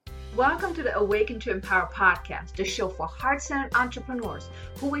Welcome to the Awaken to Empower podcast, the show for heart-centered entrepreneurs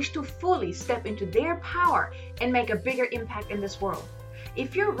who wish to fully step into their power and make a bigger impact in this world.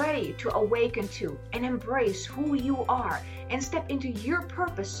 If you're ready to awaken to and embrace who you are and step into your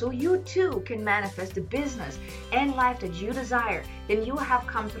purpose so you too can manifest the business and life that you desire, then you have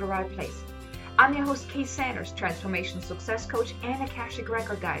come to the right place. I'm your host, Kay Sanders, Transformation Success Coach and Akashic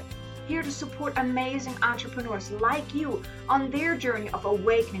Record Guide, here to support amazing entrepreneurs like you on their journey of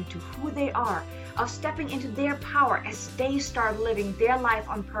awakening to who they are, of stepping into their power as they start living their life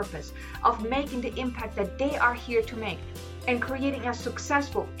on purpose, of making the impact that they are here to make, and creating a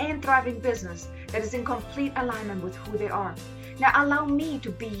successful and thriving business that is in complete alignment with who they are. Now allow me to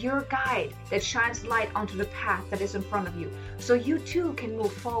be your guide that shines light onto the path that is in front of you, so you too can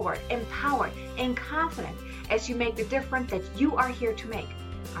move forward, empowered and confident as you make the difference that you are here to make.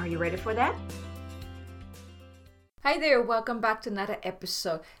 Are you ready for that? Hi there, welcome back to another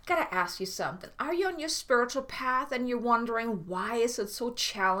episode. Gotta ask you something. Are you on your spiritual path and you're wondering why is it so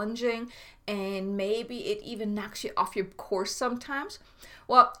challenging and maybe it even knocks you off your course sometimes?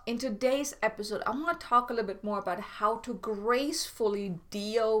 Well, in today's episode, I want to talk a little bit more about how to gracefully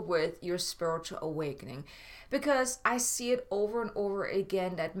deal with your spiritual awakening, because I see it over and over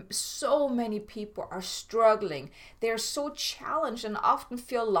again that so many people are struggling. They're so challenged and often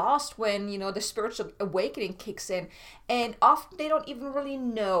feel lost when, the spiritual awakening kicks in. And often they don't even really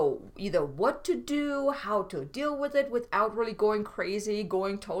know either what to do, how to deal with it without really going crazy,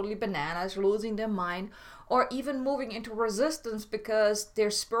 going totally bananas, losing their mind, or even moving into resistance because their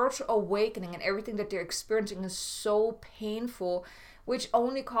spiritual awakening and everything that they're experiencing is so painful, which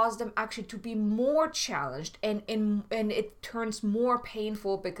only causes them actually to be more challenged, and it turns more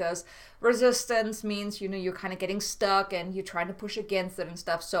painful because resistance means, you're kind of getting stuck and you're trying to push against it and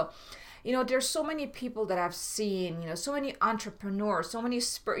stuff. So, there's so many people that I've seen, so many entrepreneurs, so many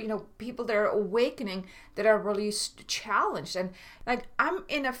people that are awakening that are really challenged. And like, I'm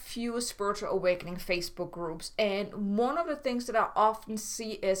in a few spiritual awakening Facebook groups, and one of the things that I often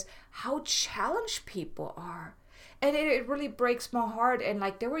see is how challenged people are. And it really breaks my heart. And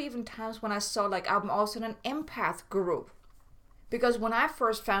like, there were even times when I saw, like, I'm also in an empath group. Because when I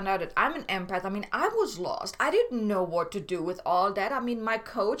first found out that I'm an empath, I was lost. I didn't know what to do with all that. My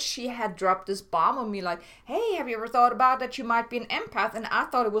coach, she had dropped this bomb on me like, hey, have you ever thought about that you might be an empath? And I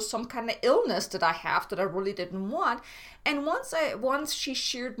thought it was some kind of illness that I have that I really didn't want. And once she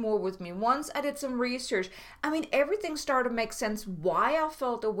shared more with me, once I did some research, everything started to make sense why I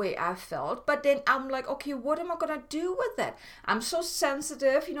felt the way I felt. But then I'm like, okay, what am I going to do with it? I'm so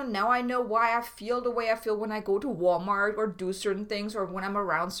sensitive. Now I know why I feel the way I feel when I go to Walmart or do certain things or when I'm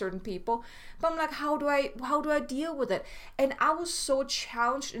around certain people. But I'm like, how do I deal with it? And I was so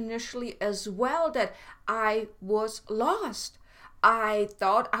challenged initially as well that I was lost. I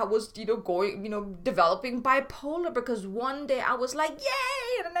thought I was, developing bipolar, because one day I was like,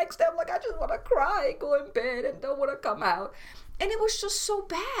 yay, and the next day I'm like, I just want to cry, go in bed and don't want to come out. And it was just so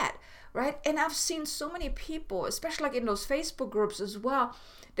bad, right? And I've seen so many people, especially like in those Facebook groups as well,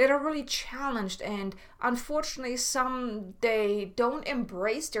 that are really challenged. And unfortunately, some, they don't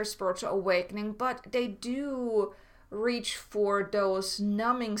embrace their spiritual awakening, but they do reach for those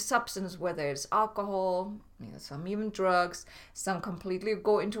numbing substances, whether it's alcohol, some even drugs, some completely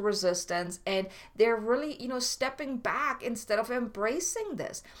go into resistance, and they're really, stepping back instead of embracing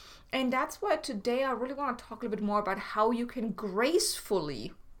this. And that's why today I really want to talk a little bit more about how you can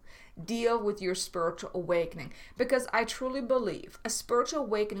gracefully deal with your spiritual awakening, because I truly believe a spiritual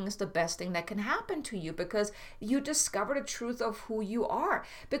awakening is the best thing that can happen to you, because you discover the truth of who you are.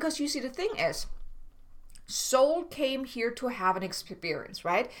 Because you see, the thing is, soul came here to have an experience,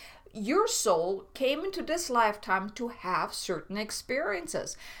 right? Your soul came into this lifetime to have certain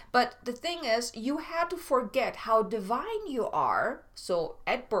experiences. But the thing is, you had to forget how divine you are. So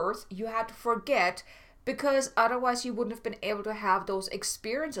at birth, you had to forget, because otherwise you wouldn't have been able to have those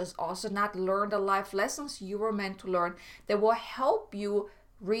experiences. Also not learn the life lessons you were meant to learn that will help you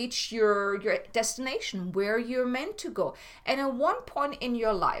reach your destination, where you're meant to go. And at one point in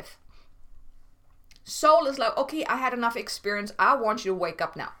your life, soul is like, okay, I had enough experience. I want you to wake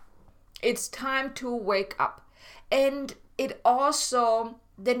up now. It's time to wake up. And it also,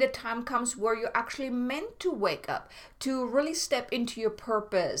 then the time comes where you're actually meant to wake up, to really step into your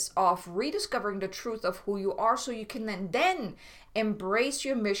purpose of rediscovering the truth of who you are, so you can then embrace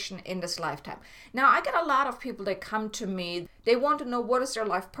your mission in this lifetime. Now, I get a lot of people that come to me, they want to know what is their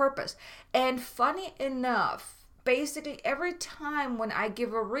life purpose. And funny enough, basically every time when I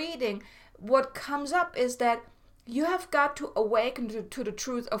give a reading, what comes up is that you have got to awaken to the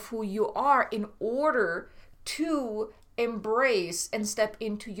truth of who you are in order to embrace and step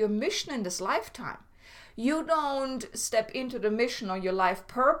into your mission in this lifetime. You don't step into the mission or your life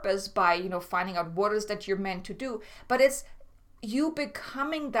purpose by, finding out what is that you're meant to do, but it's you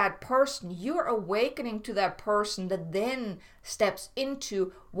becoming that person. You're awakening to that person that then steps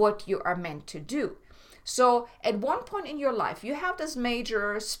into what you are meant to do. So at one point in your life, you have this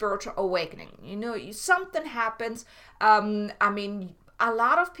major spiritual awakening. Something happens. A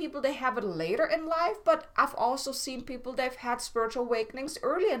lot of people, they have it later in life, but I've also seen people that have had spiritual awakenings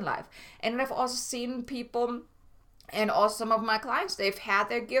early in life. And I've also seen people, and also some of my clients, they've had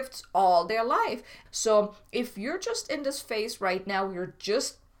their gifts all their life. So if you're just in this phase right now, you're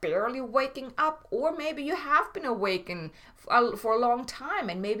just barely waking up, or maybe you have been awakened for a long time,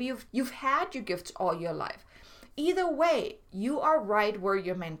 and maybe you've had your gifts all your life. Either way, you are right where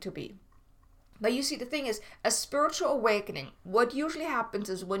you're meant to be. But you see, the thing is, a spiritual awakening, what usually happens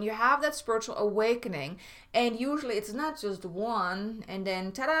is when you have that spiritual awakening, and usually it's not just one, and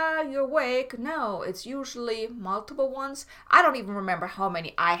then ta-da, you're awake. No, it's usually multiple ones. I don't even remember how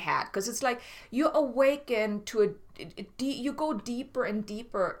many I had, because it's like you awaken to you go deeper and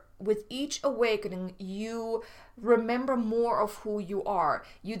deeper. With each awakening, you remember more of who you are.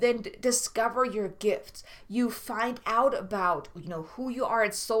 You then discover your gifts. You find out about, who you are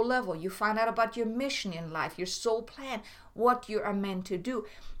at soul level. You find out about your mission in life, your soul plan, what you are meant to do.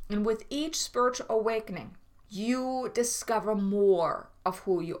 And with each spiritual awakening, you discover more of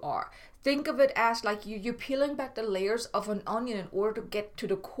who you are. Think of it as like you're peeling back the layers of an onion in order to get to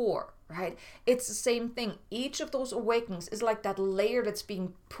the core. Right? It's the same thing. Each of those awakenings is like that layer that's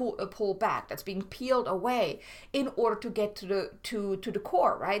being pulled back, that's being peeled away in order to get to the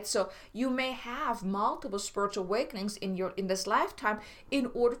core, right? So you may have multiple spiritual awakenings in this lifetime in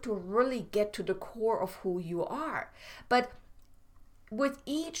order to really get to the core of who you are. But with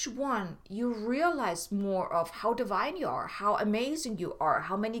each one, you realize more of how divine you are, how amazing you are,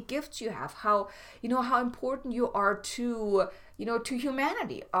 how many gifts you have, how important you are to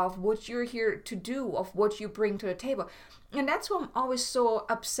humanity, of what you're here to do, of what you bring to the table. And that's why I'm always so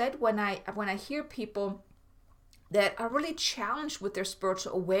upset when I hear people that are really challenged with their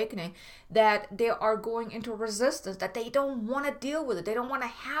spiritual awakening, that they are going into resistance, that they don't want to deal with it. They don't want to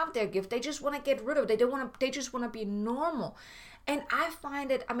have their gift. They just want to get rid of it. They just want to be normal. And I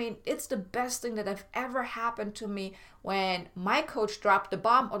find it's the best thing that have ever happened to me when my coach dropped the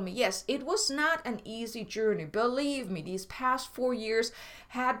bomb on me. Yes, it was not an easy journey. Believe me, these past 4 years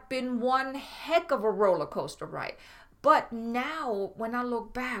had been one heck of a roller coaster ride. But now, when I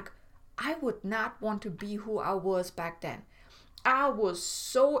look back, I would not want to be who I was back then. I was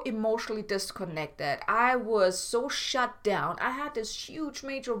so emotionally disconnected. I was so shut down. I had this huge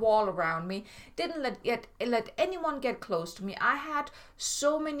major wall around me. Didn't let anyone get close to me. I had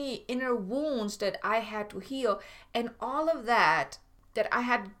so many inner wounds that I had to heal. And all of that I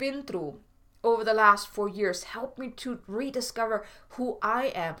had been through over the last 4 years helped me to rediscover who I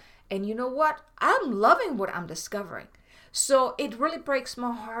am. And you know what? I'm loving what I'm discovering. So it really breaks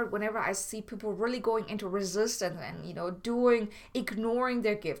my heart whenever I see people really going into resistance and, ignoring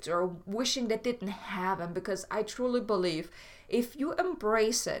their gifts or wishing they didn't have them, because I truly believe if you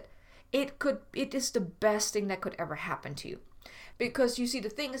embrace it, it is the best thing that could ever happen to you. Because you see, the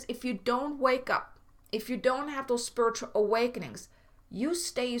thing is, if you don't wake up, if you don't have those spiritual awakenings, you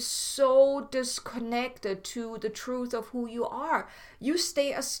stay so disconnected to the truth of who you are. You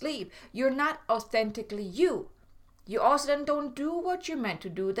stay asleep. You're not authentically you. You also then don't do what you're meant to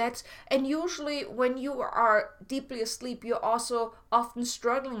do. And usually when you are deeply asleep, you're also often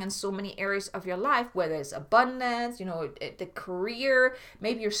struggling in so many areas of your life, whether it's abundance, the career.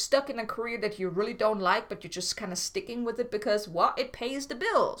 Maybe you're stuck in a career that you really don't like, but you're just kind of sticking with it because, it pays the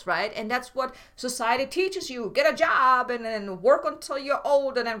bills, right? And that's what society teaches you. Get a job and then work until you're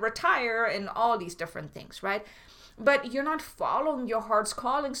old and then retire and all these different things, right? But you're not following your heart's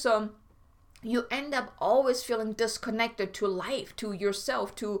calling, so you end up always feeling disconnected to life, to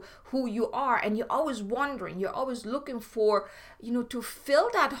yourself, to who you are. And you're always wondering, you're always looking for, to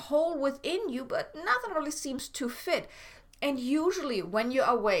fill that hole within you, but nothing really seems to fit. And usually when you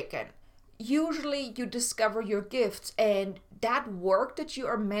awaken, you discover your gifts, and that work that you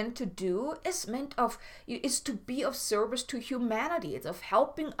are meant to do is to be of service to humanity. It's of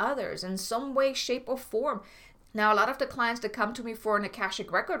helping others in some way, shape, or form. Now, a lot of the clients that come to me for an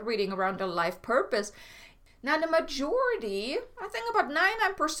Akashic record reading around their life purpose, now the majority, I think about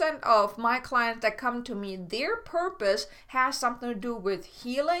 99% of my clients that come to me, their purpose has something to do with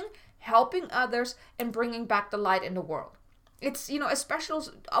healing, helping others, and bringing back the light in the world. It's,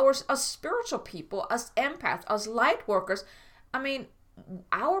 especially us spiritual people, us empaths, us light workers.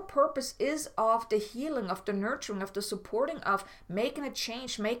 our purpose is of the healing, of the nurturing, of the supporting, of making a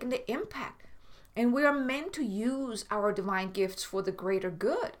change, making the impact. And we are meant to use our divine gifts for the greater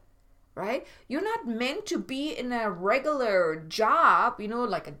good, right? You're not meant to be in a regular job,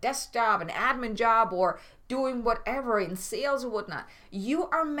 like a desk job, an admin job, or doing whatever in sales or whatnot. You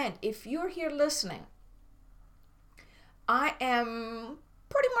are meant, if you're here listening, I am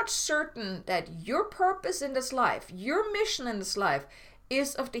pretty much certain that your purpose in this life, your mission in this life,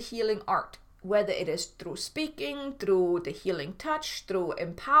 is of the healing art. Whether it is through speaking, through the healing touch, through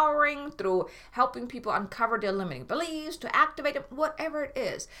empowering, through helping people uncover their limiting beliefs, to activate them, whatever it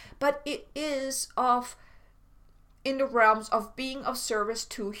is. But it is in the realms of being of service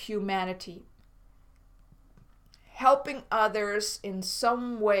to humanity. Helping others in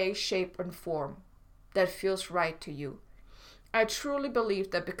some way, shape, and form that feels right to you. I truly believe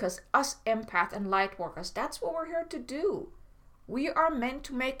that because us empath and light workers, that's what we're here to do. We are meant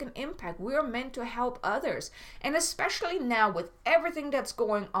to make an impact. We are meant to help others. And especially now with everything that's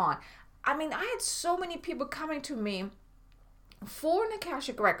going on. I had so many people coming to me for an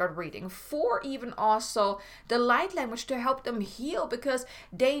Akashic record reading, for even also the light language to help them heal, because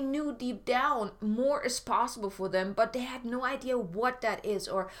they knew deep down more is possible for them, but they had no idea what that is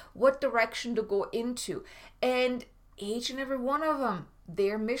or what direction to go into. And each and every one of them,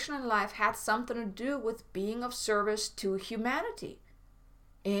 their mission in life had something to do with being of service to humanity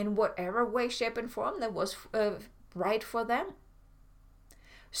in whatever way, shape, and form that was right for them.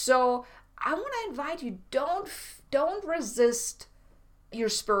 So I want to invite you, don't resist your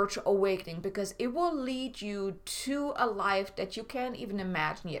spiritual awakening, because it will lead you to a life that you can't even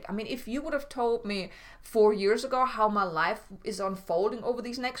imagine yet. If you would have told me 4 years ago how my life is unfolding over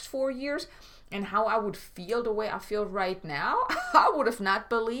these next 4 years, and how I would feel the way I feel right now, I would have not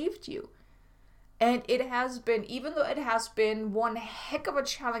believed you. And it has been, even though it has been one heck of a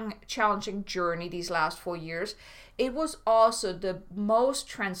challenging journey these last 4 years, it was also the most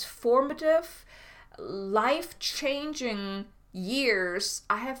transformative, life-changing years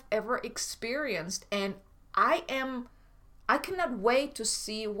I have ever experienced. And I cannot wait to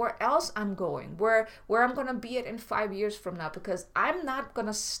see where else I'm going, where I'm going to be at in 5 years from now, because I'm not going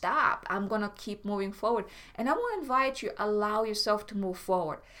to stop. I'm going to keep moving forward. And I want to invite you, allow yourself to move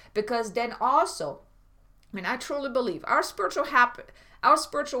forward, because then also, I truly believe our spiritual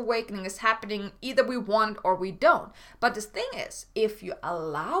awakening is happening either we want or we don't. But the thing is, if you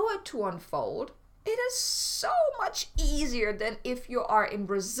allow it to unfold, it is so much easier than if you are in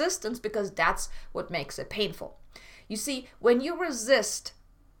resistance, because that's what makes it painful. You see, when you resist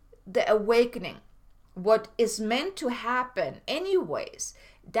the awakening, what is meant to happen anyways,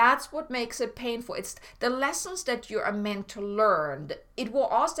 that's what makes it painful. It's the lessons that you are meant to learn. It will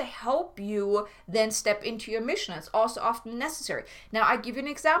also help you then step into your mission. It's also often necessary. Now, I give you an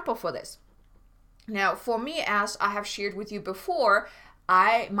example for this. Now, for me, as I have shared with you before,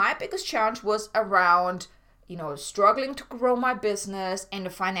 my biggest challenge was around struggling to grow my business and the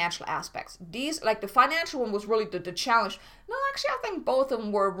financial aspects. These, like the financial one was really the challenge. No, actually, I think both of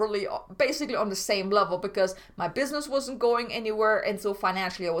them were really basically on the same level, because my business wasn't going anywhere, and so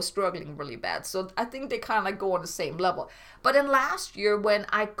financially I was struggling really bad. So I think they kind of go on the same level. But in last year, when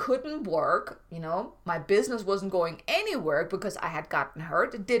I couldn't work, my business wasn't going anywhere because I had gotten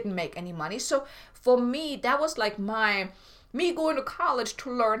hurt. It didn't make any money. So for me, that was like me going to college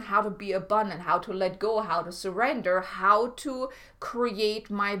to learn how to be abundant, how to let go, how to surrender, how to create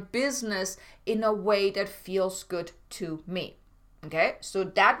my business in a way that feels good to me. Okay, so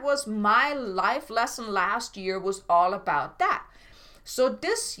that was my life lesson last year, was all about that. So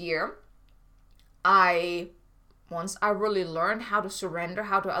this year, once I really learned how to surrender,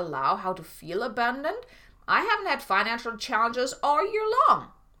 how to allow, how to feel abundant, I haven't had financial challenges all year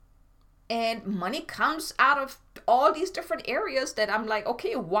long. And money comes out of all these different areas that I'm like,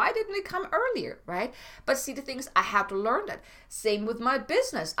 okay, why didn't it come earlier, right? But see, the thing is, I have to learn that. Same with my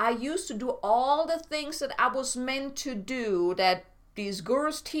business. I used to do all the things that I was meant to do, that these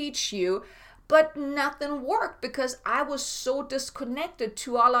gurus teach you, but nothing worked because I was so disconnected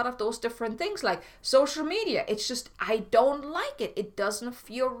to a lot of those different things, like social media. It's just, I don't like it. It doesn't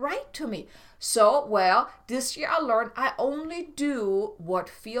feel right to me. So, this year I learned I only do what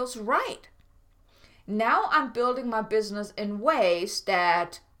feels right. Now I'm building my business in ways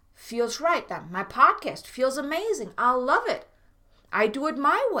that feels right. Now, my podcast feels amazing. I love it. I do it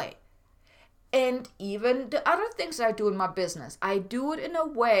my way. And even the other things I do in my business, I do it in a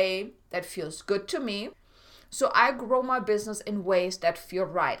way that feels good to me, So I grow my business in ways that feel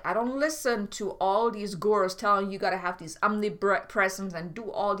right. I don't listen to all these gurus telling you gotta have these omnipresence and do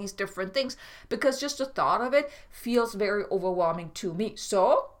all these different things, because just the thought of it feels very overwhelming to me.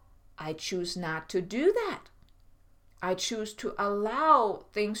 So I choose not to do that. I choose to allow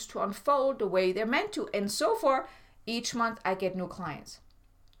things to unfold the way they're meant to. And so far, each month I get new clients.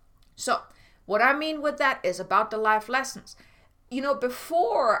 So what I mean with that is about the life lessons.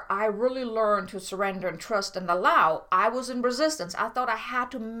 Before I really learned to surrender and trust and allow, I was in resistance. I thought I had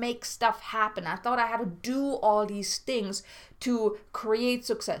to make stuff happen. I thought I had to do all these things to create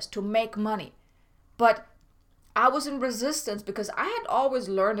success, to make money. But I was in resistance because I had always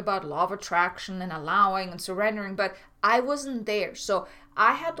learned about law of attraction and allowing and surrendering, but I wasn't there. So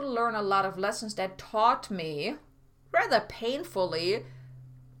I had to learn a lot of lessons that taught me, rather painfully,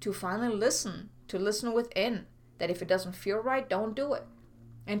 to finally listen within. That if it doesn't feel right, don't do it.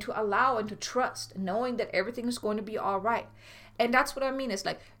 And to allow and to trust, knowing that everything is going to be all right. And that's what I mean. It's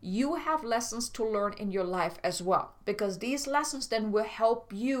like you have lessons to learn in your life as well. Because these lessons then will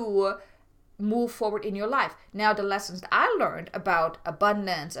help you move forward in your life. Now, the lessons that I learned about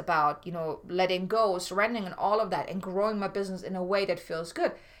abundance, about, letting go, surrendering and all of that, and growing my business in a way that feels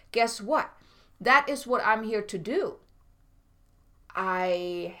good. Guess what? That is what I'm here to do.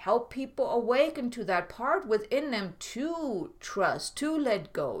 I help people awaken to that part within them to trust, to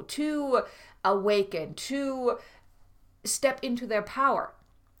let go, to awaken, to step into their power.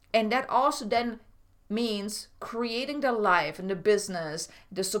 And that also then means creating the life and the business,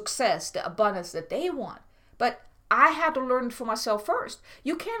 the success, the abundance that they want. But I had to learn it for myself first.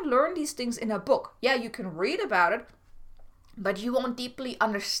 You can't learn these things in a book. Yeah, you can read about it, but you won't deeply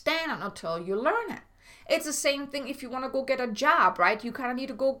understand it until you learn it. It's the same thing if you want to go get a job, right? You kind of need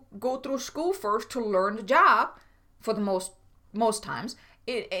to go through school first to learn the job, for the most times,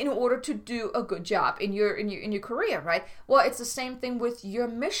 in order to do a good job in your career, right? Well, it's the same thing with your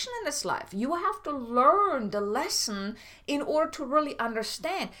mission in this life. You have to learn the lesson in order to really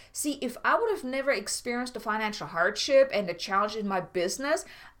understand. See, if I would have never experienced the financial hardship and the challenge in my business,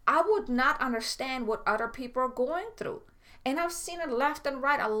 I would not understand what other people are going through. And I've seen it left and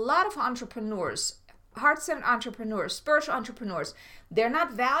right. A lot of entrepreneurs, heart-centered entrepreneurs, spiritual entrepreneurs, they're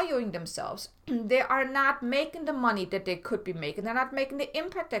not valuing themselves. They are not making the money that they could be making. They're not making the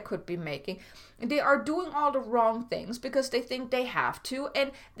impact they could be making. They are doing all the wrong things because they think they have to,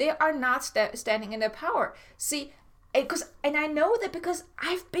 and they are not standing in their power. See, and I know that because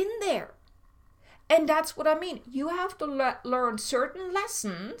I've been there. And that's what I mean. You have to learn certain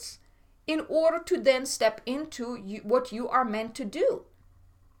lessons in order to then step into what you are meant to do.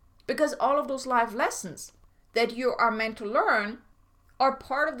 Because all of those life lessons that you are meant to learn are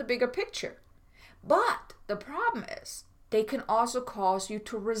part of the bigger picture. But the problem is they can also cause you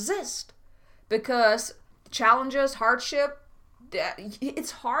to resist, because challenges, hardship,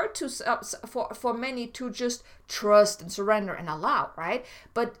 it's hard for many to just trust and surrender and allow, right?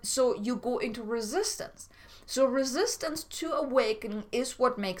 But so you go into resistance. So resistance to awakening is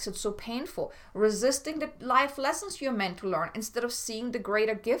what makes it so painful. Resisting the life lessons you're meant to learn instead of seeing the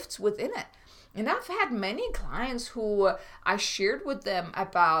greater gifts within it. And I've had many clients who I shared with them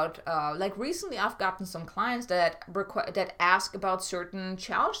about, like recently I've gotten some clients that ask about certain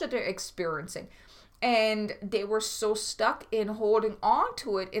challenge that they're experiencing. And they were so stuck in holding on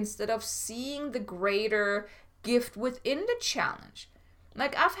to it instead of seeing the greater gift within the challenge.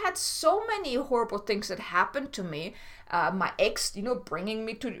 Like, I've had so many horrible things that happened to me. My ex, bringing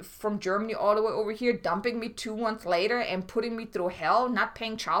me from Germany all the way over here, dumping me 2 months later and putting me through hell, not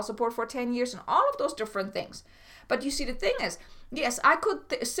paying child support for 10 years, and all of those different things. But you see, the thing is, yes, I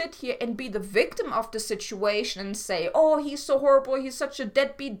could sit here and be the victim of the situation and say, oh, he's so horrible, he's such a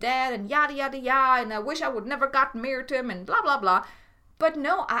deadbeat dad, and yada, yada, yada, and I wish I would never gotten married to him, and blah, blah, blah. But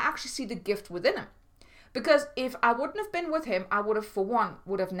no, I actually see the gift within him. Because if I wouldn't have been with him, I would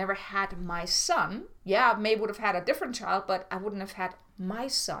have never had my son. Yeah, I maybe would have had a different child, but I wouldn't have had my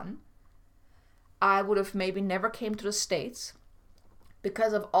son. I would have maybe never came to the States.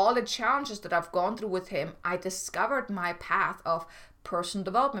 Because of all the challenges that I've gone through with him, I discovered my path of personal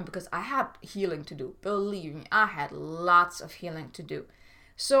development because I had healing to do. Believe me, I had lots of healing to do.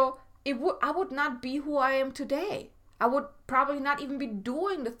 So I would not be who I am today. I would probably not even be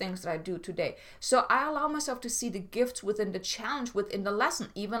doing the things that I do today. So I allow myself to see the gifts within the challenge, within the lesson.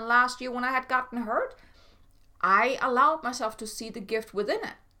 Even last year when I had gotten hurt, I allowed myself to see the gift within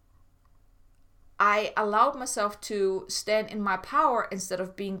it. I allowed myself to stand in my power instead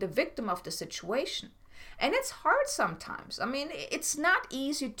of being the victim of the situation. And it's hard sometimes. I mean, it's not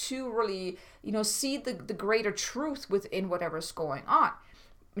easy to really, see the greater truth within whatever's going on.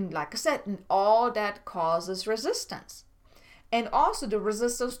 And like I said, and all that causes resistance. And also the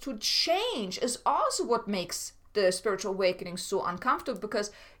resistance to change is also what makes the spiritual awakening so uncomfortable,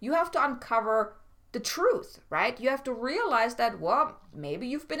 because you have to uncover the truth, right? You have to realize that, well, maybe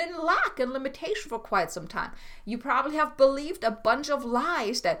you've been in lack and limitation for quite some time. You probably have believed a bunch of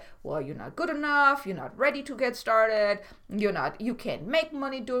lies that, well, you're not good enough, you're not ready to get started, you can't make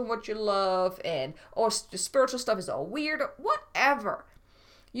money doing what you love, and or the spiritual stuff is all weird, or whatever.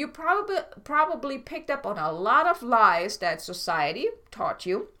 You probably picked up on a lot of lies that society taught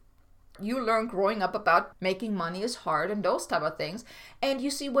you. You learn growing up about making money is hard and those type of things. And you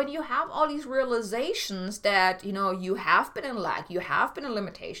see, when you have all these realizations that, you have been in lack, you have been in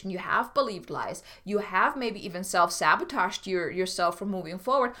limitation, you have believed lies, you have maybe even self-sabotaged yourself from moving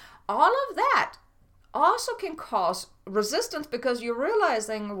forward, all of that also can cause resistance, because you're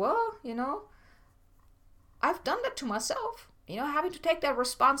realizing, well, I've done that to myself. Having to take that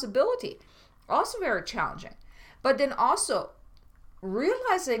responsibility, also very challenging. But then also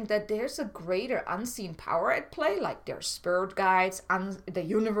realizing that there's a greater unseen power at play, like there's spirit guides, the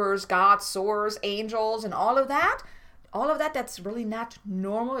universe, God, source, angels, and all of that that's really not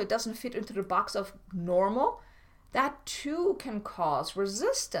normal. It doesn't fit into the box of normal. That too can cause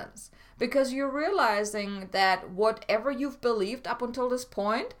resistance, because you're realizing that whatever you've believed up until this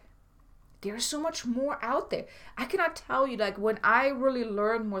point, there's so much more out there. I cannot tell you, like, when I really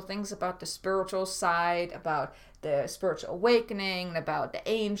learned more things about the spiritual side, about the spiritual awakening, about the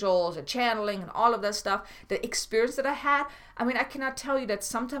angels, the channeling, and all of that stuff, the experience that I had, I cannot tell you that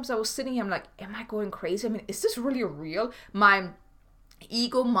sometimes I was sitting here, I'm like, am I going crazy? Is this really real? My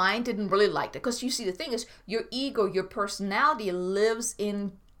ego mind didn't really like that, because you see, the thing is, your ego, your personality lives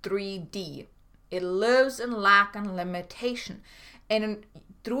in 3D. It lives in lack and limitation. And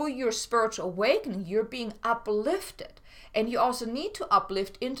through your spiritual awakening, you're being uplifted. And you also need to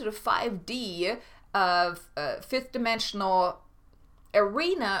uplift into the 5D of fifth dimensional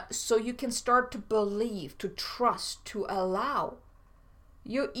arena, so you can start to believe, to trust, to allow.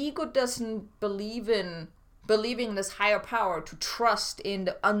 Your ego doesn't believe in believing this higher power, to trust in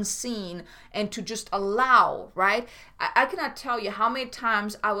the unseen, and to just allow, right? I cannot tell you how many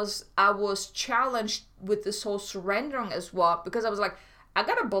times I was challenged with this whole surrendering as well, because I was like, I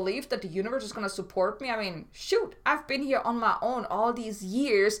gotta believe that the universe is gonna support me. Shoot, I've been here on my own all these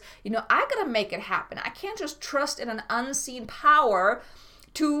years. I gotta make it happen. I can't just trust in an unseen power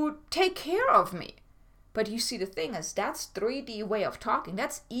to take care of me. But you see, the thing is, that's 3D way of talking.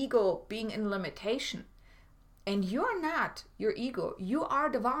 That's ego being in limitation. And you're not your ego. You are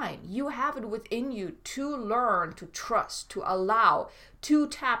divine. You have it within you to learn, to trust, to allow, to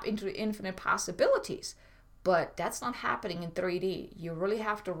tap into the infinite possibilities. But that's not happening in 3D. You really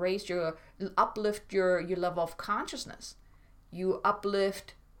have to uplift your level of consciousness. You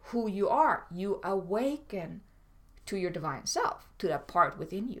uplift who you are. You awaken to your divine self, to that part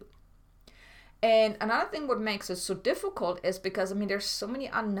within you. And another thing what makes it so difficult is because, there's so many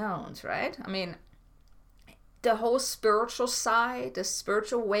unknowns, right? The whole spiritual side, the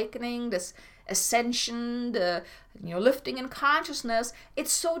spiritual awakening, this ascension, the lifting in consciousness,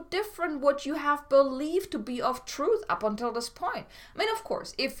 it's so different what you have believed to be of truth up until this point. Of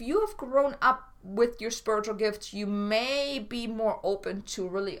course, if you have grown up with your spiritual gifts, you may be more open to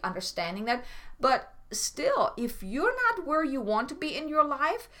really understanding that. But still, if you're not where you want to be in your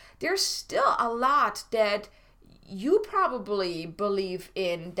life, there's still a lot that you probably believe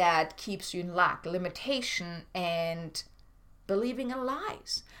in that keeps you in lack, limitation, and believing in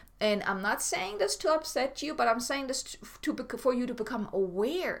lies. And I'm not saying this to upset you, but I'm saying this for you to become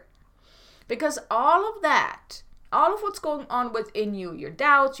aware. Because all of that, all of what's going on within you, your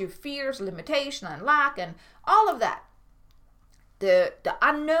doubts, your fears, limitation, and lack, and all of that, the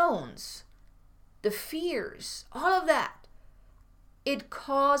unknowns, the fears, all of that, it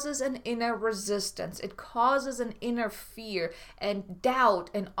causes an inner resistance. It causes an inner fear and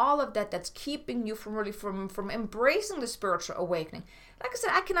doubt and all of that that's keeping you from embracing the spiritual awakening. Like I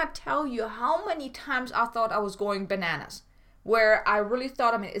said, I cannot tell you how many times I thought I was going bananas, where I really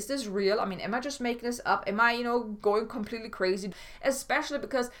thought, is this real? Am I just making this up? Am I, going completely crazy? Especially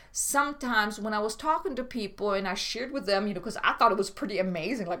because sometimes when I was talking to people and I shared with them, because I thought it was pretty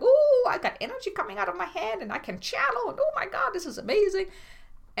amazing. Like, oh, I got energy coming out of my hand and I can channel. And oh my God, this is amazing.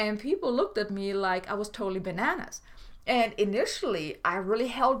 And people looked at me like I was totally bananas. And initially, I really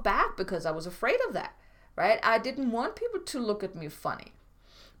held back because I was afraid of that, right? I didn't want people to look at me funny.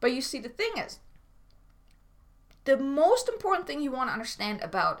 But you see, the thing is, the most important thing you want to understand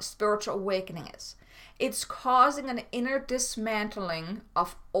about spiritual awakening is it's causing an inner dismantling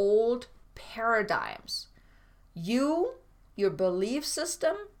of old paradigms. You your belief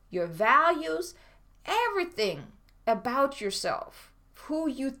system, your values, everything about yourself, who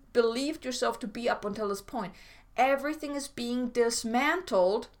you believed yourself to be up until this point, everything is being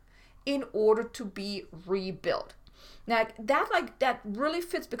dismantled in order to be rebuilt. Now that really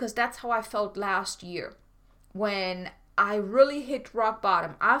fits, because that's how I felt last year when I really hit rock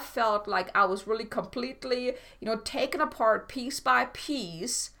bottom. I felt like I was really completely, taken apart piece by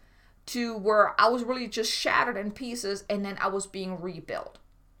piece, to where I was really just shattered in pieces, and then I was being rebuilt.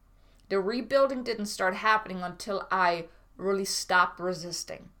 The rebuilding didn't start happening until I really stopped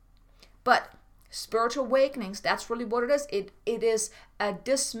resisting. But spiritual awakenings, that's really what it is. It is a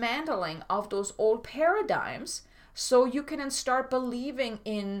dismantling of those old paradigms, so you can then start believing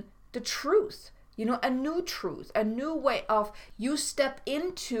in the truth. A new truth, a new way of, you step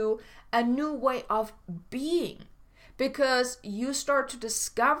into a new way of being, because you start to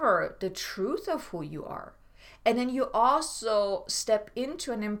discover the truth of who you are. And then you also step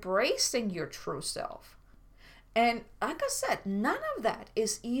into and embracing your true self. And like I said, none of that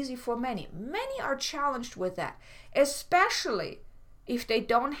is easy for many. Many are challenged with that, especially if they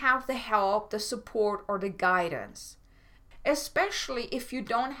don't have the help, the support, or the guidance. Especially if you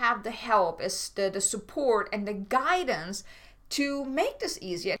don't have the help, the support, and the guidance to make this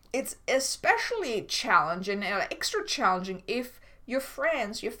easier. It's especially challenging, extra challenging, if your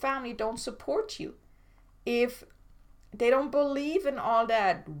friends, your family don't support you. If they don't believe in all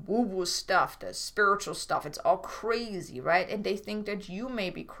that woo-woo stuff, the spiritual stuff, it's all crazy, right? And they think that you may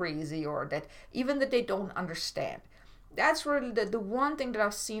be crazy, or that they don't understand. That's really the one thing that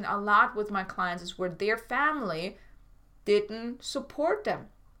I've seen a lot with my clients, is where their family didn't support them.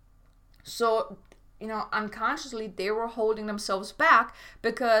 So, unconsciously they were holding themselves back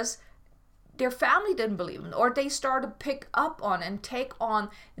because their family didn't believe them, or they started to pick up on and take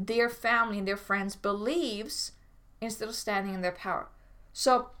on their family and their friends' beliefs instead of standing in their power.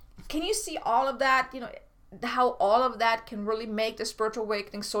 So can you see all of that, how all of that can really make the spiritual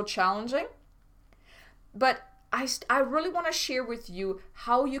awakening so challenging? But I really want to share with you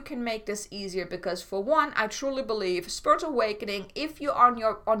how you can make this easier, because for one, I truly believe spiritual awakening, if you're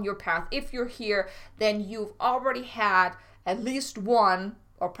on your path, if you're here, then you've already had at least one,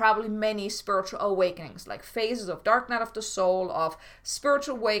 or probably many, spiritual awakenings, like phases of dark night of the soul, of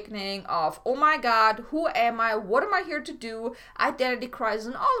spiritual awakening, of, oh my God, who am I? What am I here to do? Identity crisis,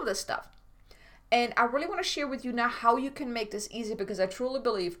 and all of this stuff. And I really want to share with you now how you can make this easier, because I truly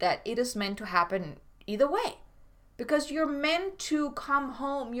believe that it is meant to happen either way. Because you're meant to come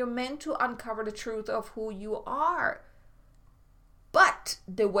home. You're meant to uncover the truth of who you are. But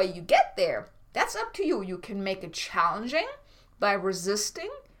the way you get there, that's up to you. You can make it challenging by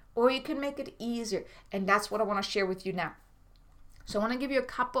resisting, or you can make it easier. And that's what I want to share with you now. So I want to give you a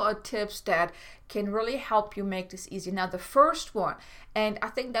couple of tips that can really help you make this easy. Now, the first one, and I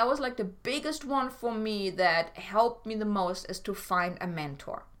think that was like the biggest one for me that helped me the most, is to find a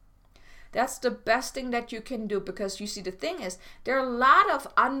mentor. That's the best thing that you can do, because you see, the thing is, there are a lot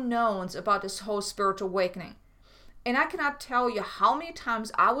of unknowns about this whole spiritual awakening. And I cannot tell you how many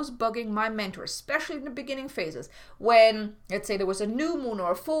times I was bugging my mentor, especially in the beginning phases, when, let's say, there was a new moon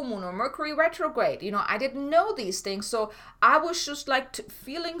or a full moon or Mercury retrograde. I didn't know these things. So I was just like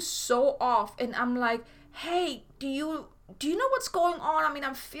feeling so off. And I'm like, hey, do you know what's going on? I mean,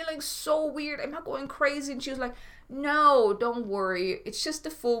 I'm feeling so weird. Am I going crazy? And she was like, no, don't worry. It's just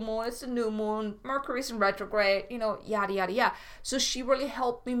the full moon. It's the new moon. Mercury's in retrograde, yada, yada, yada. So she really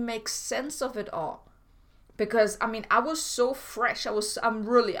helped me make sense of it all. Because, I was so fresh. I was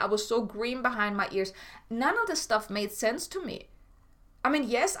so green behind my ears. None of this stuff made sense to me.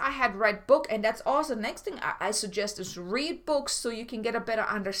 Yes, I had read book, and that's also the next thing I suggest is read books so you can get a better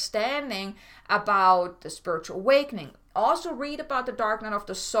understanding about the spiritual awakening. Also read about the dark night of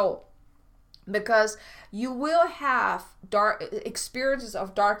the soul. Because you will have dark experiences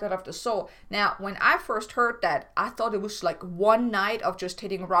of dark night of the soul. Now, when I first heard that, I thought it was like one night of just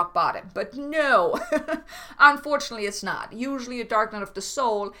hitting rock bottom. But no, unfortunately, it's not. Usually a dark night of the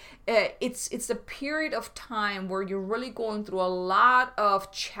soul, it's a period of time where you're really going through a lot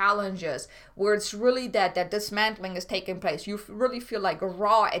of challenges, where it's really that dismantling is taking place. You really feel like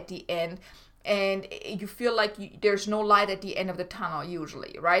raw at the end. And you feel like there's no light at the end of the tunnel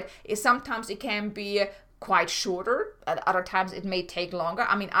usually, right? Sometimes it can be quite shorter. At other times it may take longer.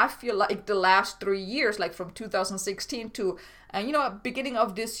 I feel like the last 3 years, like from 2016 to, beginning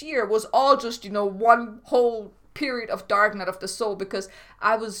of this year, was all just, one whole period of dark night of the soul, because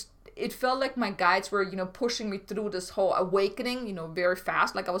it felt like my guides were, pushing me through this whole awakening, very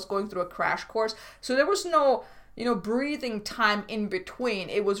fast, like I was going through a crash course. So there was no breathing time in between.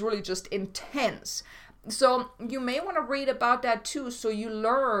 It was really just intense. So you may want to read about that too, so you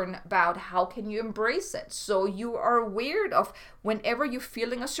learn about how can you embrace it. So you are aware of whenever you're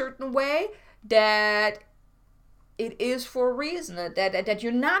feeling a certain way, that it is for a reason, that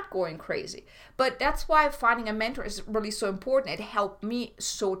you're not going crazy. But that's why finding a mentor is really so important. It helped me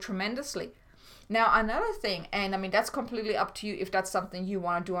so tremendously. Now, another thing, and I mean, that's completely up to you if that's something you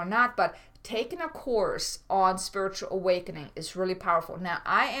want to do or not, but taking a course on spiritual awakening is really powerful. Now,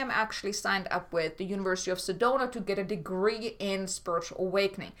 I am actually signed up with the University of Sedona to get a degree in spiritual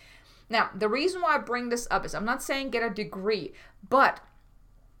awakening. Now, the reason why I bring this up is I'm not saying get a degree, but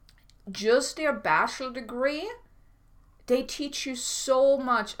just their bachelor degree, they teach you so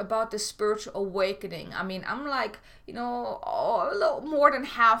much about the spiritual awakening. I mean, I'm like, a little more than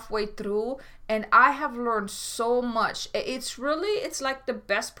halfway through, and I have learned so much. It's like the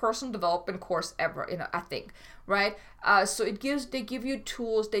best personal development course ever, I think, right? So they give you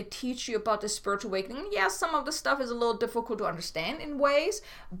tools, they teach you about the spiritual awakening. Yeah, some of the stuff is a little difficult to understand in ways,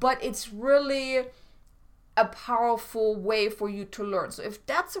 but it's really a powerful way for you to learn. So if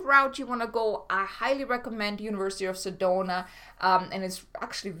that's a route you want to go, I highly recommend University of Sedona, and it's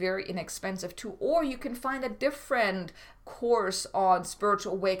actually very inexpensive too. Or you can find a different course on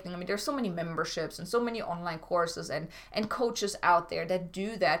spiritual awakening. I mean, there's so many memberships and so many online courses and coaches out there that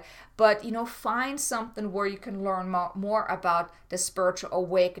do that. But find something where you can learn more about the spiritual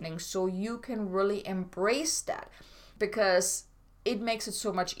awakening, so you can really embrace that, because it makes it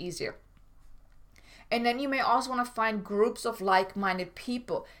so much easier. And then you may also want to find groups of like-minded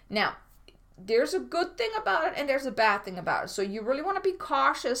people. Now, there's a good thing about it and there's a bad thing about it. So you really want to be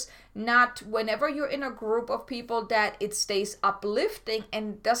cautious, not whenever you're in a group of people, that it stays uplifting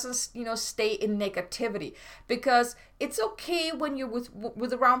and doesn't, stay in negativity. Because it's okay when you're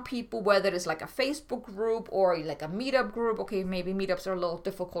with around people, whether it's like a Facebook group or like a meetup group. Okay, maybe meetups are a little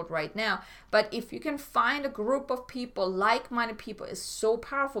difficult right now. But if you can find a group of people, like-minded people, is so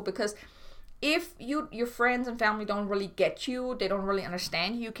powerful, because if your friends and family don't really get you, they don't really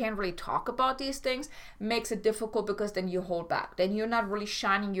understand you can't really talk about these things, makes it difficult, because then you hold back. Then you're not really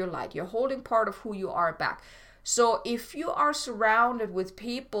shining your light. You're holding part of who you are back. So if you are surrounded with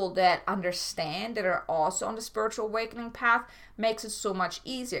people that understand, that are also on the spiritual awakening path, makes it so much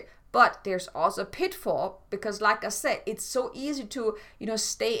easier. But there's also a pitfall, because like I said, it's so easy to,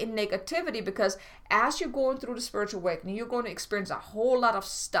 stay in negativity, because as you're going through the spiritual awakening, you're going to experience a whole lot of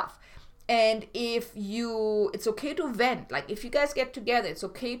stuff. And it's okay to vent. Like if you guys get together, it's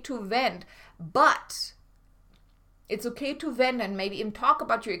okay to vent, but it's okay to vent and maybe even talk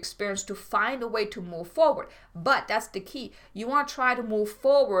about your experience to find a way to move forward. But that's the key. You want to try to move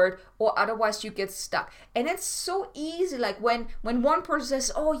forward, or otherwise you get stuck. And it's so easy. Like when one person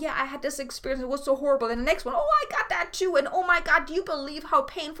says, oh yeah, I had this experience, it was so horrible. And the next one, oh, I got that too. And oh my God, do you believe how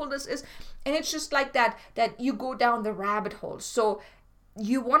painful this is? And it's just like that you go down the rabbit hole. So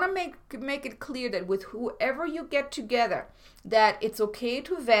you want to make it clear that with whoever you get together, that it's okay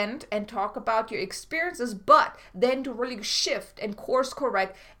to vent and talk about your experiences, but then to really shift and course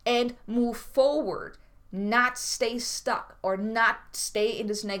correct and move forward, not stay stuck or not stay in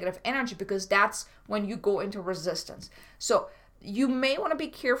this negative energy, because that's when you go into resistance. So you may want to be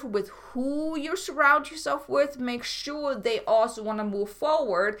careful with who you surround yourself with. Make sure they also want to move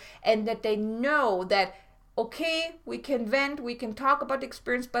forward, and that they know that, okay, we can vent, we can talk about the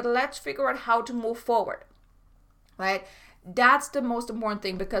experience, but let's figure out how to move forward, right? That's the most important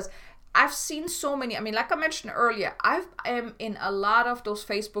thing, because I've seen so many, like I mentioned earlier, I am in a lot of those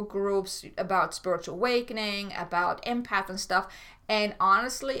Facebook groups about spiritual awakening, about empath and stuff, and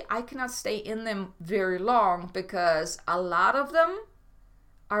honestly, I cannot stay in them very long, because a lot of them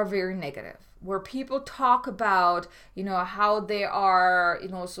are very negative, where people talk about, how they are,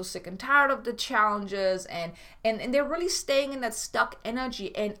 so sick and tired of the challenges, and they're really staying in that stuck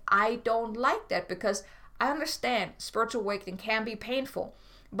energy. And I don't like that, because I understand spiritual awakening can be painful,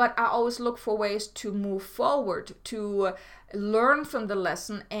 but I always look for ways to move forward, to learn from the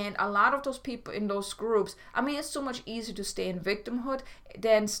lesson. And a lot of those people in those groups, it's so much easier to stay in victimhood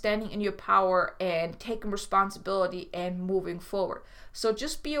than standing in your power and taking responsibility and moving forward. So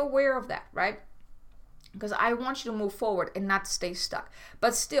just be aware of that, right? Because I want you to move forward and not stay stuck.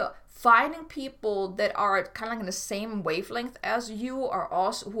 But still, finding people that are kind of like in the same wavelength as you, who are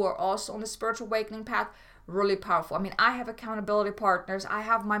also on the spiritual awakening path, really powerful. I have accountability partners. I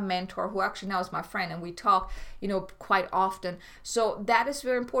have my mentor, who actually now is my friend, and we talk, quite often. So that is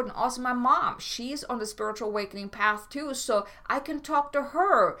very important. Also, my mom, she's on the spiritual awakening path too. So I can talk to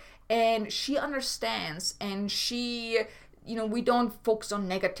her, and she understands, and she, we don't focus on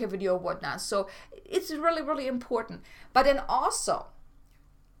negativity or whatnot. So it's really, really important. But then also,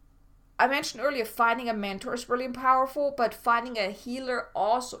 I mentioned earlier, finding a mentor is really powerful, but finding a healer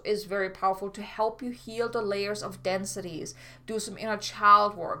also is very powerful to help you heal the layers of densities, do some inner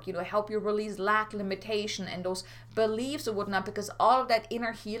child work, help you release lack, limitation, and those beliefs and whatnot, because all of that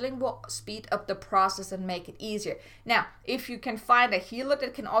inner healing will speed up the process and make it easier. Now, if you can find a healer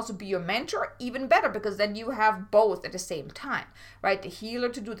that can also be your mentor, even better, because then you have both at the same time, right? The healer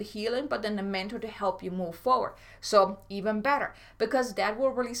to do the healing, but then the mentor to help you move forward. So even better, because that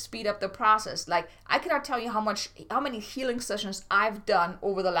will really speed up the process. Like, I cannot tell you how many healing sessions I've done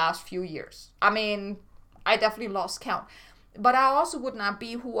over the last few years. I mean, I definitely lost count. But I also would not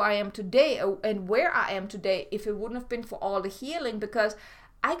be who I am today and where I am today if it wouldn't have been for all the healing, because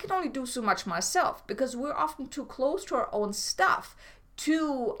I can only do so much myself, because we're often too close to our own stuff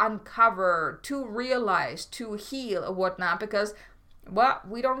to uncover, to realize, to heal or whatnot, because, well,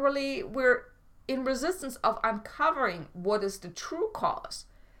 we're in resistance of uncovering what is the true cause.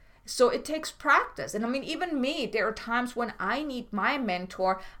 So it takes practice. And I mean, even me, there are times when I need my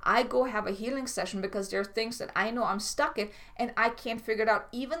mentor. I go have a healing session because there are things that I know I'm stuck in and I can't figure it out,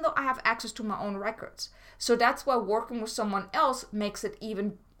 even though I have access to my own records. So that's why working with someone else makes it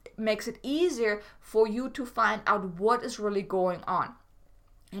easier for you to find out what is really going on.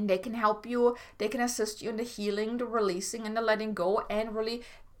 And they can help you, they can assist you in the healing, the releasing, and the letting go, and really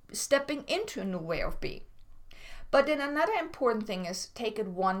stepping into a new way of being. But then another important thing is take it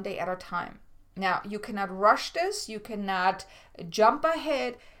one day at a time. Now, you cannot rush this. You cannot jump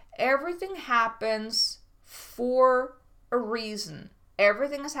ahead. Everything happens for a reason.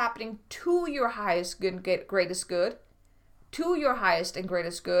 Everything is happening to your highest good, greatest good, to your highest and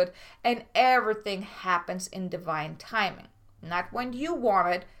greatest good, and everything happens in divine timing. Not when you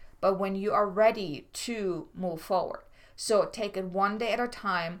want it, but when you are ready to move forward. So take it one day at a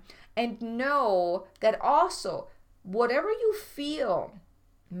time, and know that also whatever you feel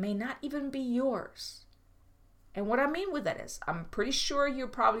may not even be yours. And what I mean with that is, I'm pretty sure you're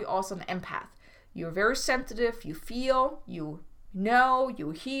probably also an empath. You're very sensitive, you feel, you know,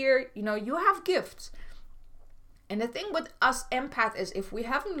 you hear, you have gifts. And the thing with us empaths is, if we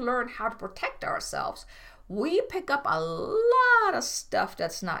haven't learned how to protect ourselves, we pick up a lot of stuff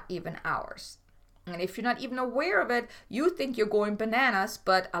that's not even ours. And if you're not even aware of it, you think you're going bananas,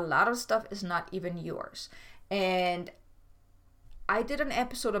 but a lot of stuff is not even yours. And I did an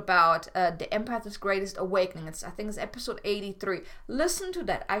episode about the empath's greatest awakening. I think it's episode 83. Listen to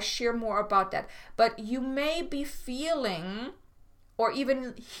that. I share more about that. But you may be feeling or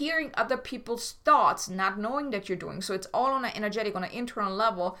even hearing other people's thoughts, not knowing that you're doing. So it's all on an energetic, on an internal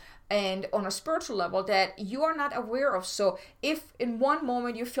level, and on a spiritual level that you are not aware of. So if in one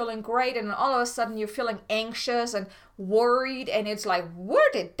moment you're feeling great and all of a sudden you're feeling anxious and worried, and it's like, where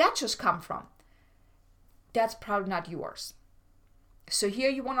did that just come from? That's probably not yours. So here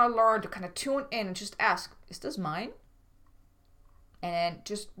you want to learn to kind of tune in and just ask, is this mine? And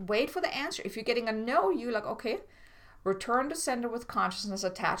just wait for the answer. If you're getting a no, you're like, okay, return to sender with consciousness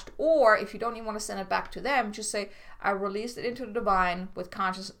attached. Or if you don't even want to send it back to them, just say, I released it into the divine with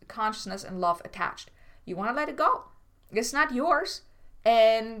consciousness and love attached. You want to let it go. It's not yours.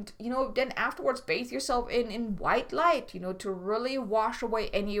 And, then afterwards, bathe yourself in white light, to really wash away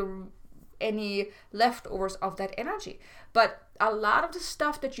any leftovers of that energy. But a lot of the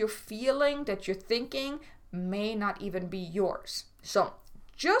stuff that you're feeling, that you're thinking, may not even be yours. So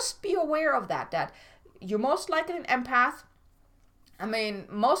just be aware of that you're most likely an empath. I mean,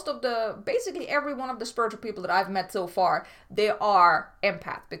 basically every one of the spiritual people that I've met so far, they are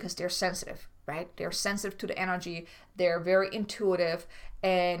empath because they're sensitive, right? They're sensitive to the energy. They're very intuitive.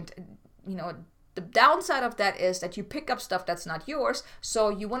 And, the downside of that is that you pick up stuff that's not yours. So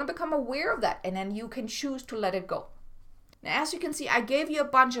you want to become aware of that, and then you can choose to let it go. Now, as you can see, I gave you a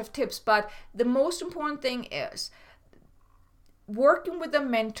bunch of tips, but the most important thing is working with a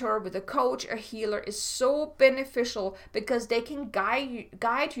mentor, with a coach, a healer is so beneficial because they can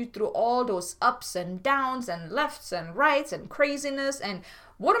guide you through all those ups and downs and lefts and rights and craziness and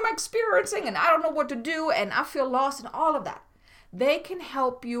what am I experiencing and I don't know what to do and I feel lost and all of that. They can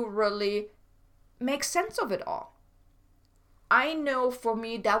help you really make sense of it all. I know for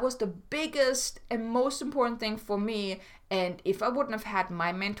me, that was the biggest and most important thing for me. And if I wouldn't have had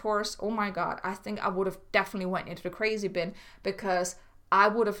my mentors, oh my God, I think I would have definitely went into the crazy bin because I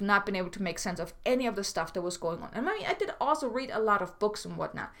would have not been able to make sense of any of the stuff that was going on. And I did also read a lot of books and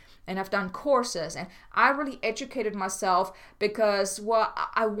whatnot. And I've done courses and I really educated myself because,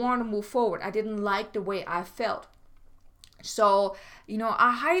 I want to move forward. I didn't like the way I felt. So,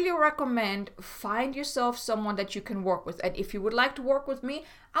 I highly recommend find yourself someone that you can work with. And if you would like to work with me,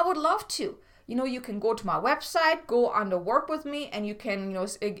 I would love to. you can go to my website, go under Work With Me, and you can,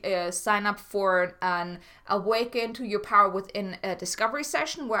 sign up for an Awaken to Your Power Within a discovery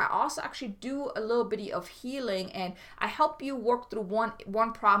session, where I also actually do a little bit of healing, and I help you work through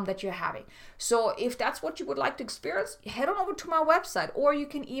one problem that you're having. So if that's what you would like to experience, head on over to my website, or you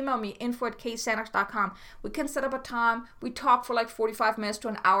can email me, info@ksanders.com. We can set up a time. We talk for like 45 minutes to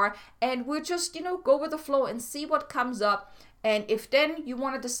an hour, and we'll just, go with the flow and see what comes up. And if then you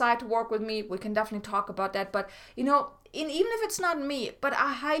want to decide to work with me, we can definitely talk about that. But, even if it's not me, but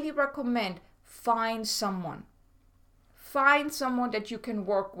I highly recommend find someone. Find someone that you can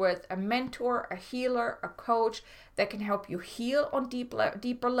work with, a mentor, a healer, a coach that can help you heal on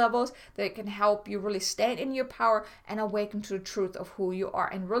deeper levels, that can help you really stand in your power and awaken to the truth of who you are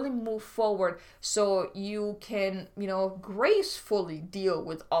and really move forward so you can, gracefully deal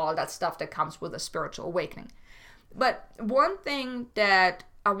with all that stuff that comes with a spiritual awakening. But one thing that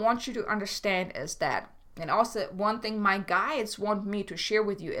I want you to understand is that, and also one thing my guides want me to share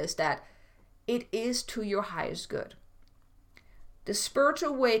with you is that it is to your highest good. The spiritual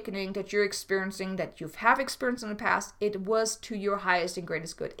awakening that you're experiencing, that you have experienced in the past, it was to your highest and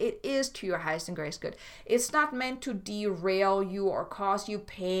greatest good. It is to your highest and greatest good. It's not meant to derail you or cause you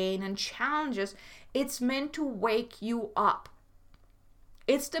pain and challenges. It's meant to wake you up.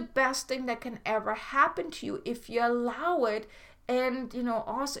 It's the best thing that can ever happen to you if you allow it, and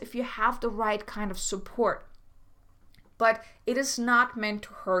also if you have the right kind of support. But it is not meant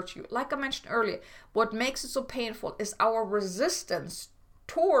to hurt you. Like I mentioned earlier, what makes it so painful is our resistance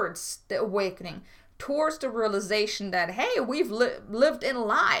towards the awakening, towards the realization that, hey, we've lived in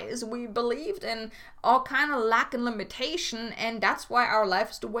lies. We believed in all kind of lack and limitation, and that's why our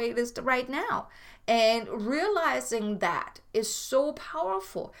life is the way it is right now. And realizing that is so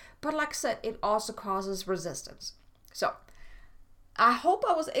powerful. But like I said, it also causes resistance. So I hope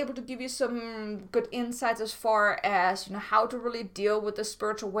I was able to give you some good insights as far as, how to really deal with the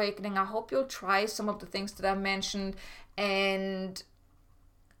spiritual awakening. I hope you'll try some of the things that I mentioned, and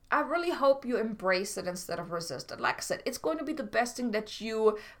I really hope you embrace it instead of resist it. Like I said, it's going to be the best thing that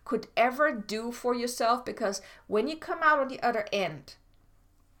you could ever do for yourself, because when you come out on the other end,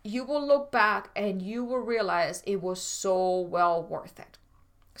 you will look back and you will realize it was so well worth it.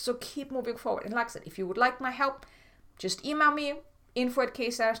 So keep moving forward. And like I said, if you would like my help, just email me,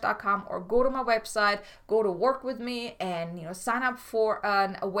 info@ksanders.com, or go to my website, go to Work With Me, and sign up for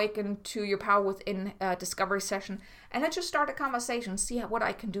an Awaken to Your Power Within discovery session, and let's just start a conversation, see what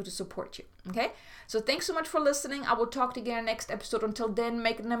I can do to support you. Okay, so thanks so much for listening. I will talk to you again in the next episode. Until then,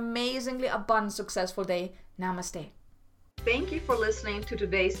 make it an amazingly abundant, successful day. Namaste. Thank you for listening to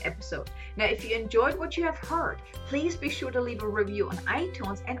today's episode. Now, if you enjoyed what you have heard, please be sure to leave a review on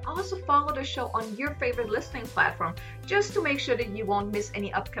iTunes, and also follow the show on your favorite listening platform, just to make sure that you won't miss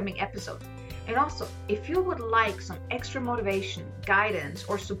any upcoming episodes. And also, if you would like some extra motivation, guidance,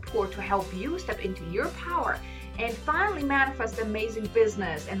 or support to help you step into your power and finally manifest the amazing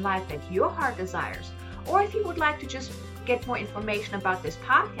business and life that your heart desires, or if you would like to just get more information about this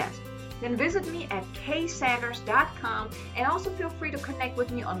podcast, then visit me at ksanders.com, and also feel free to connect with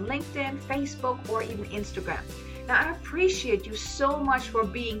me on LinkedIn, Facebook, or even Instagram. Now, I appreciate you so much for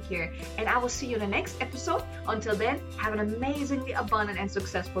being here, and I will see you in the next episode. Until then, have an amazingly abundant and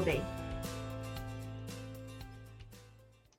successful day.